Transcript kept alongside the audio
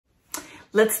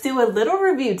Let's do a little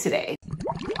review today.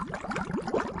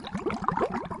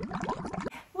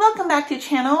 Welcome back to the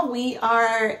channel. We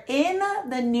are in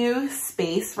the new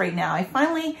space right now. I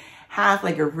finally have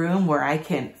like a room where I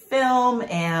can film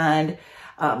and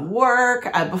work.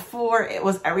 Before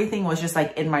everything was just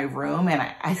like in my room, and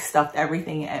I stuffed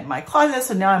everything in my closet.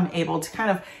 So now I'm able to kind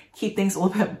of keep things a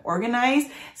little bit organized.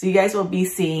 So you guys will be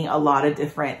seeing a lot of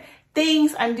different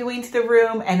things I'm doing to the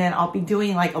room, and then I'll be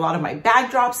doing like a lot of my bag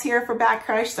drops here for Bag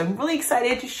Crush. So I'm really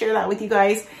excited to share that with you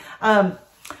guys.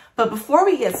 But before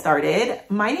we get started,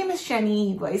 my name is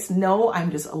Jenny. You guys know I'm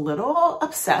just a little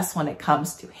obsessed when it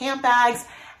comes to handbags.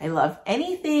 I love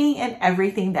anything and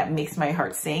everything that makes my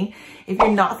heart sing. If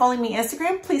you're not following me on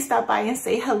Instagram, please stop by and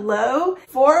say hello.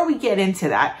 Before we get into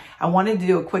that, I wanted to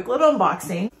do a quick little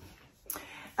unboxing.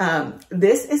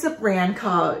 This is a brand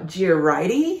called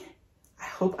Jeulia. I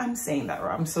hope I'm saying that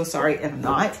wrong. I'm so sorry if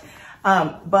not.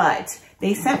 But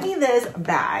they sent me this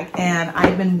bag, and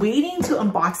I've been waiting to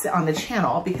unbox it on the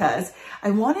channel because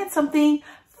I wanted something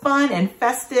fun and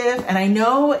festive. And I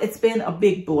know it's been a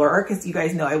big blur because you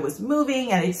guys know I was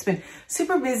moving and it's been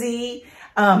super busy.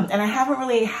 And I haven't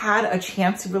really had a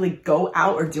chance to really go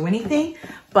out or do anything,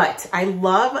 but I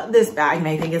love this bag, and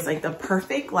I think it's like the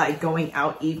perfect like going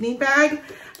out evening bag.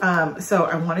 So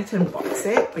I wanted to unbox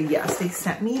it, but yes, they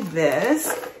sent me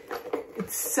this.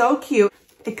 It's so cute.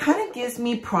 It kind of gives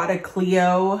me Prada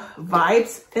Cleo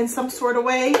vibes in some sort of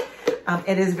way.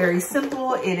 It is very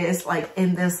simple. It is like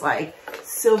in this like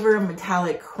silver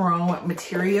metallic chrome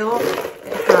material.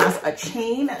 It has a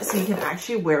chain, so you can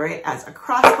actually wear it as a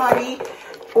crossbody,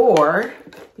 or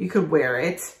you could wear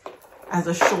it as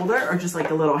a shoulder or just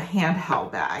like a little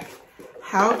handheld bag.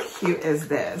 How cute is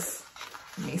this?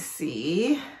 Let me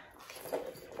see.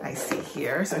 I see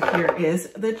here. So here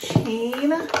is the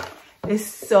chain. It's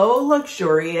so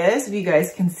luxurious, if you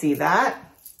guys can see that.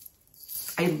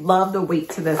 I love the weight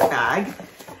to this bag.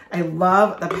 I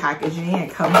love the packaging.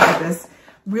 It comes with this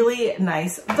really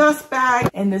nice dust bag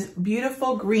and this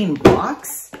beautiful green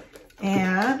box.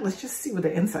 And let's just see what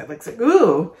the inside looks like.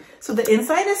 Ooh, so the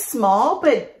inside is small,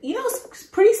 but you know, it's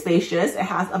pretty spacious. It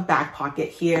has a back pocket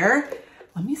here.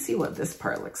 Let me see what this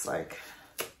part looks like.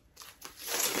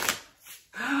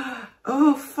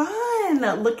 Oh,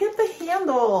 fun. Look at the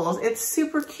handles. It's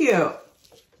super cute.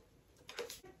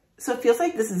 So it feels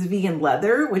like this is vegan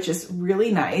leather, which is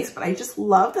really nice, but I just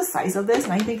love the size of this,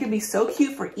 and I think it'd be so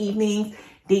cute for evenings,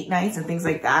 date nights, and things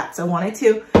like that. So I wanted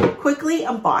to quickly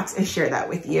unbox and share that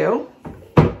with you.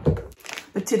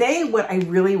 But today, what I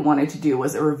really wanted to do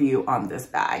was a review on this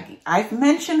bag. I've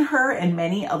mentioned her in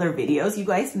many other videos. You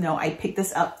guys know I picked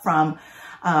this up from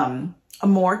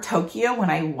Amore Tokyo when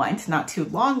I went not too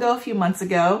long ago, a few months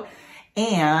ago.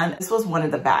 And this was one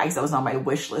of the bags that was on my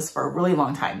wish list for a really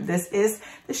long time. This is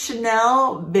the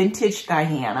Chanel Vintage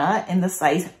Diana in the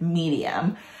size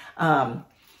medium.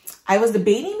 I was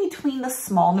debating between the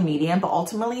small and the medium, but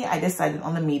ultimately I decided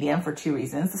on the medium for two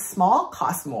reasons. The small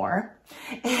costs more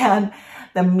and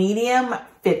the medium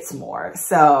fits more.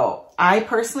 So I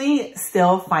personally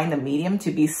still find the medium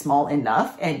to be small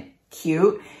enough and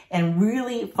cute and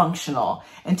really functional.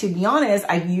 And to be honest,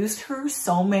 I've used her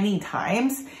so many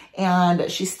times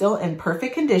and she's still in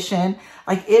perfect condition.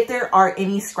 Like if there are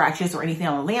any scratches or anything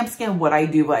on the lambskin, what I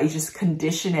do is just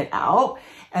condition it out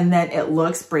and then it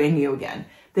looks brand new again.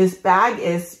 This bag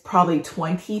is probably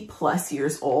 20 plus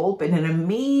years old, but in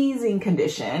amazing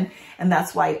condition. And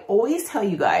that's why I always tell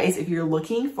you guys, if you're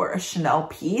looking for a Chanel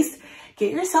piece,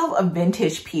 get yourself a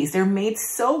vintage piece. They're made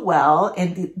so well,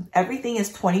 and everything is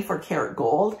 24 karat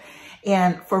gold.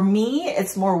 And for me,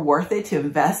 it's more worth it to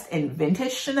invest in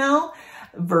vintage Chanel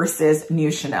versus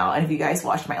new Chanel. And if you guys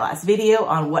watched my last video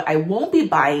on what I won't be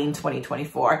buying in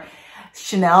 2024,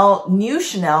 new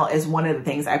Chanel is one of the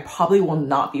things I probably will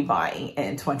not be buying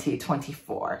in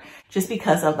 2024, just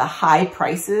because of the high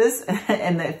prices.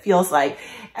 And it feels like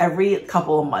every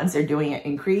couple of months they're doing an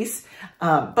increase.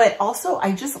 But also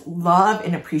I just love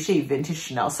and appreciate vintage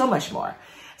Chanel so much more.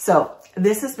 So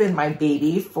this has been my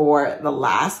baby for the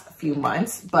last few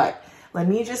months, but let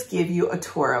me just give you a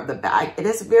tour of the bag. It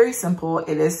is very simple.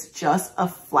 It is just a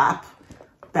flap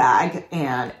bag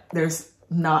and there's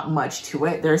not much to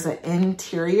it. There's an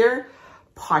interior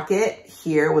pocket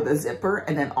here with a zipper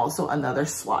and then also another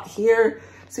slot here.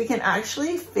 So you can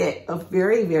actually fit a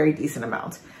very, very decent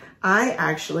amount. I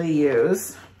actually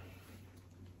use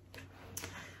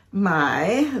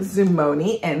my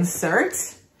Zoomoni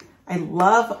inserts. I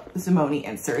love Zoomoni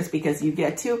inserts because you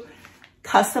get to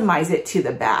customize it to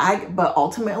the bag, but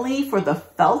ultimately for the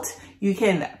felt, you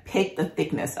can pick the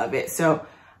thickness of it. So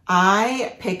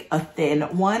I pick a thin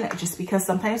one just because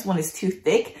sometimes when it's too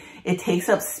thick, it takes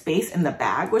up space in the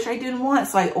bag, which I didn't want.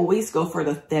 So I always go for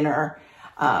the thinner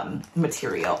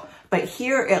material. But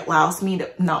here it allows me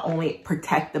to not only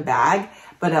protect the bag,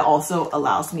 but it also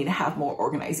allows me to have more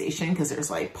organization because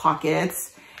there's like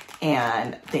pockets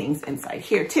and things inside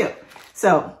here too.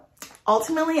 So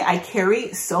ultimately I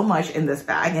carry so much in this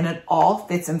bag and it all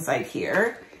fits inside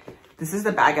here. This is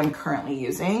the bag I'm currently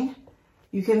using.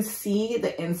 You can see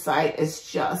the inside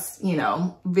is just, you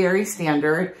know, very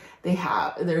standard.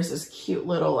 There's this cute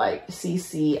little like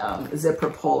CC zipper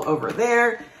pull over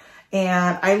there.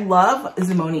 And I love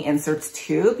Zoomoni inserts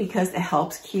too, because it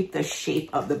helps keep the shape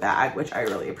of the bag, which I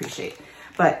really appreciate.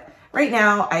 But right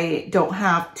now I don't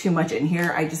have too much in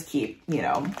here. I just keep, you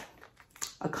know,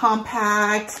 a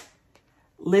compact,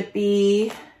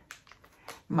 lippy,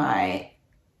 my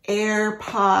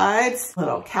AirPods,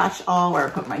 little catch-all where I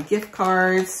put my gift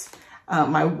cards,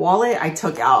 my wallet I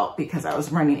took out because I was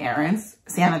running errands,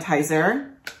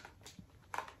 sanitizer,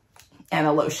 and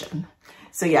a lotion.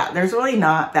 So yeah, there's really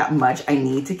not that much I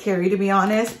need to carry, to be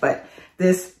honest, but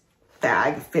this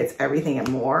bag fits everything and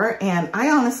more. And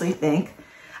I honestly think,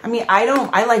 I mean,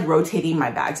 I like rotating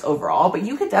my bags overall, but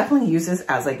you could definitely use this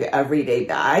as like an everyday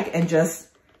bag and just,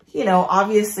 you know,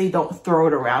 obviously don't throw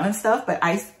it around and stuff, but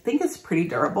I think it's pretty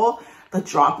durable. The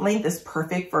drop length is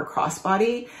perfect for a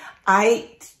crossbody.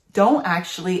 I don't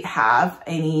actually have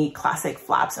any classic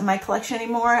flaps in my collection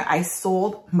anymore. I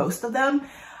sold most of them.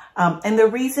 And the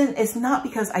reason is not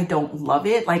because I don't love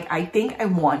it. Like, I think I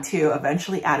want to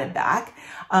eventually add it back.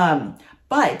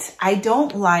 But I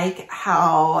don't like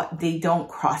how they don't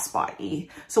crossbody.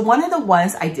 So one of the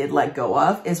ones I did let go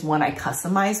of is one I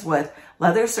customized with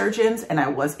leather surgeons, and I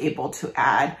was able to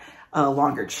add a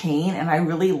longer chain, and I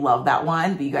really love that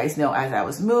one. But you guys know, as I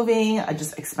was moving,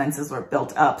 just expenses were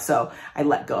built up, so I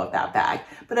let go of that bag.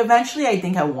 But eventually I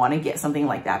think I want to get something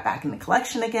like that back in the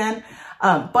collection again.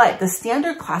 But the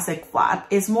standard classic flap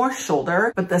is more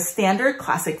shoulder, but the standard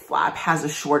classic flap has a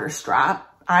shorter strap.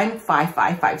 I'm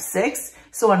 5'5", 5'6",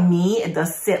 so on me, it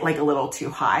does sit like a little too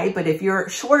high, but if you're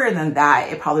shorter than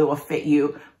that, it probably will fit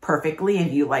you perfectly.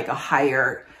 If you like a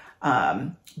higher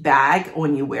bag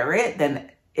when you wear it, then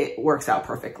it works out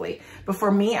perfectly. But for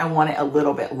me, I want it a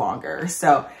little bit longer.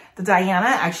 So the Diana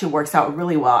actually works out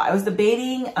really well. I was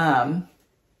debating,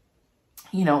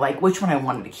 you know, like which one I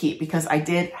wanted to keep, because I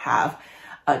did have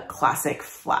a classic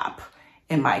flap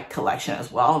in my collection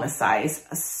as well, in a size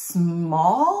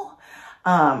small.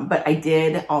 But I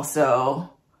did also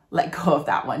let go of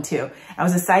that one too. I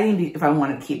was deciding if I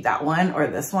wanted to keep that one or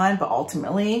this one, but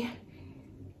ultimately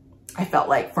I felt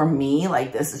like for me,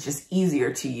 like this is just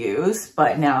easier to use,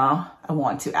 but now I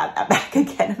want to add that back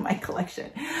again in my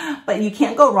collection. But you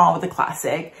can't go wrong with a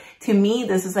classic. To me,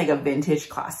 this is like a vintage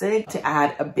classic. To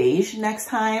add a beige next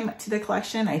time to the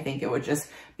collection, I think it would just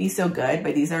be so good.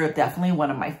 But these are definitely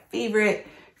one of my favorite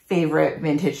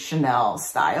vintage Chanel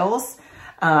styles.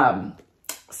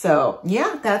 So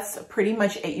yeah, that's pretty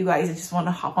much it, you guys. I just want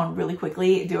to hop on really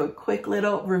quickly, do a quick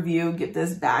little review, give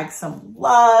this bag some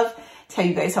love, tell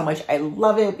you guys how much I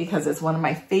love it because it's one of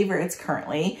my favorites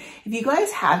currently. If you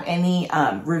guys have any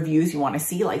reviews you want to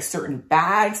see, like certain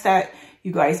bags that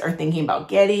you guys are thinking about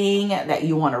getting that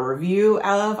you want a review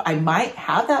of, I might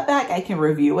have that bag. I can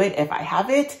review it if I have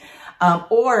it.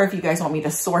 Or if you guys want me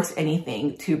to source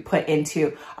anything to put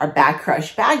into our Bag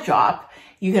Crush bag drop,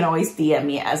 you can always DM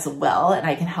me as well, and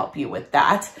I can help you with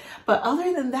that. But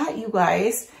other than that, you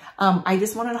guys, I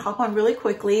just wanted to hop on really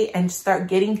quickly and start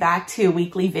getting back to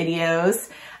weekly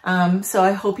videos. So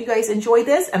I hope you guys enjoyed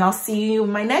this, and I'll see you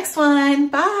in my next one.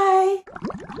 Bye.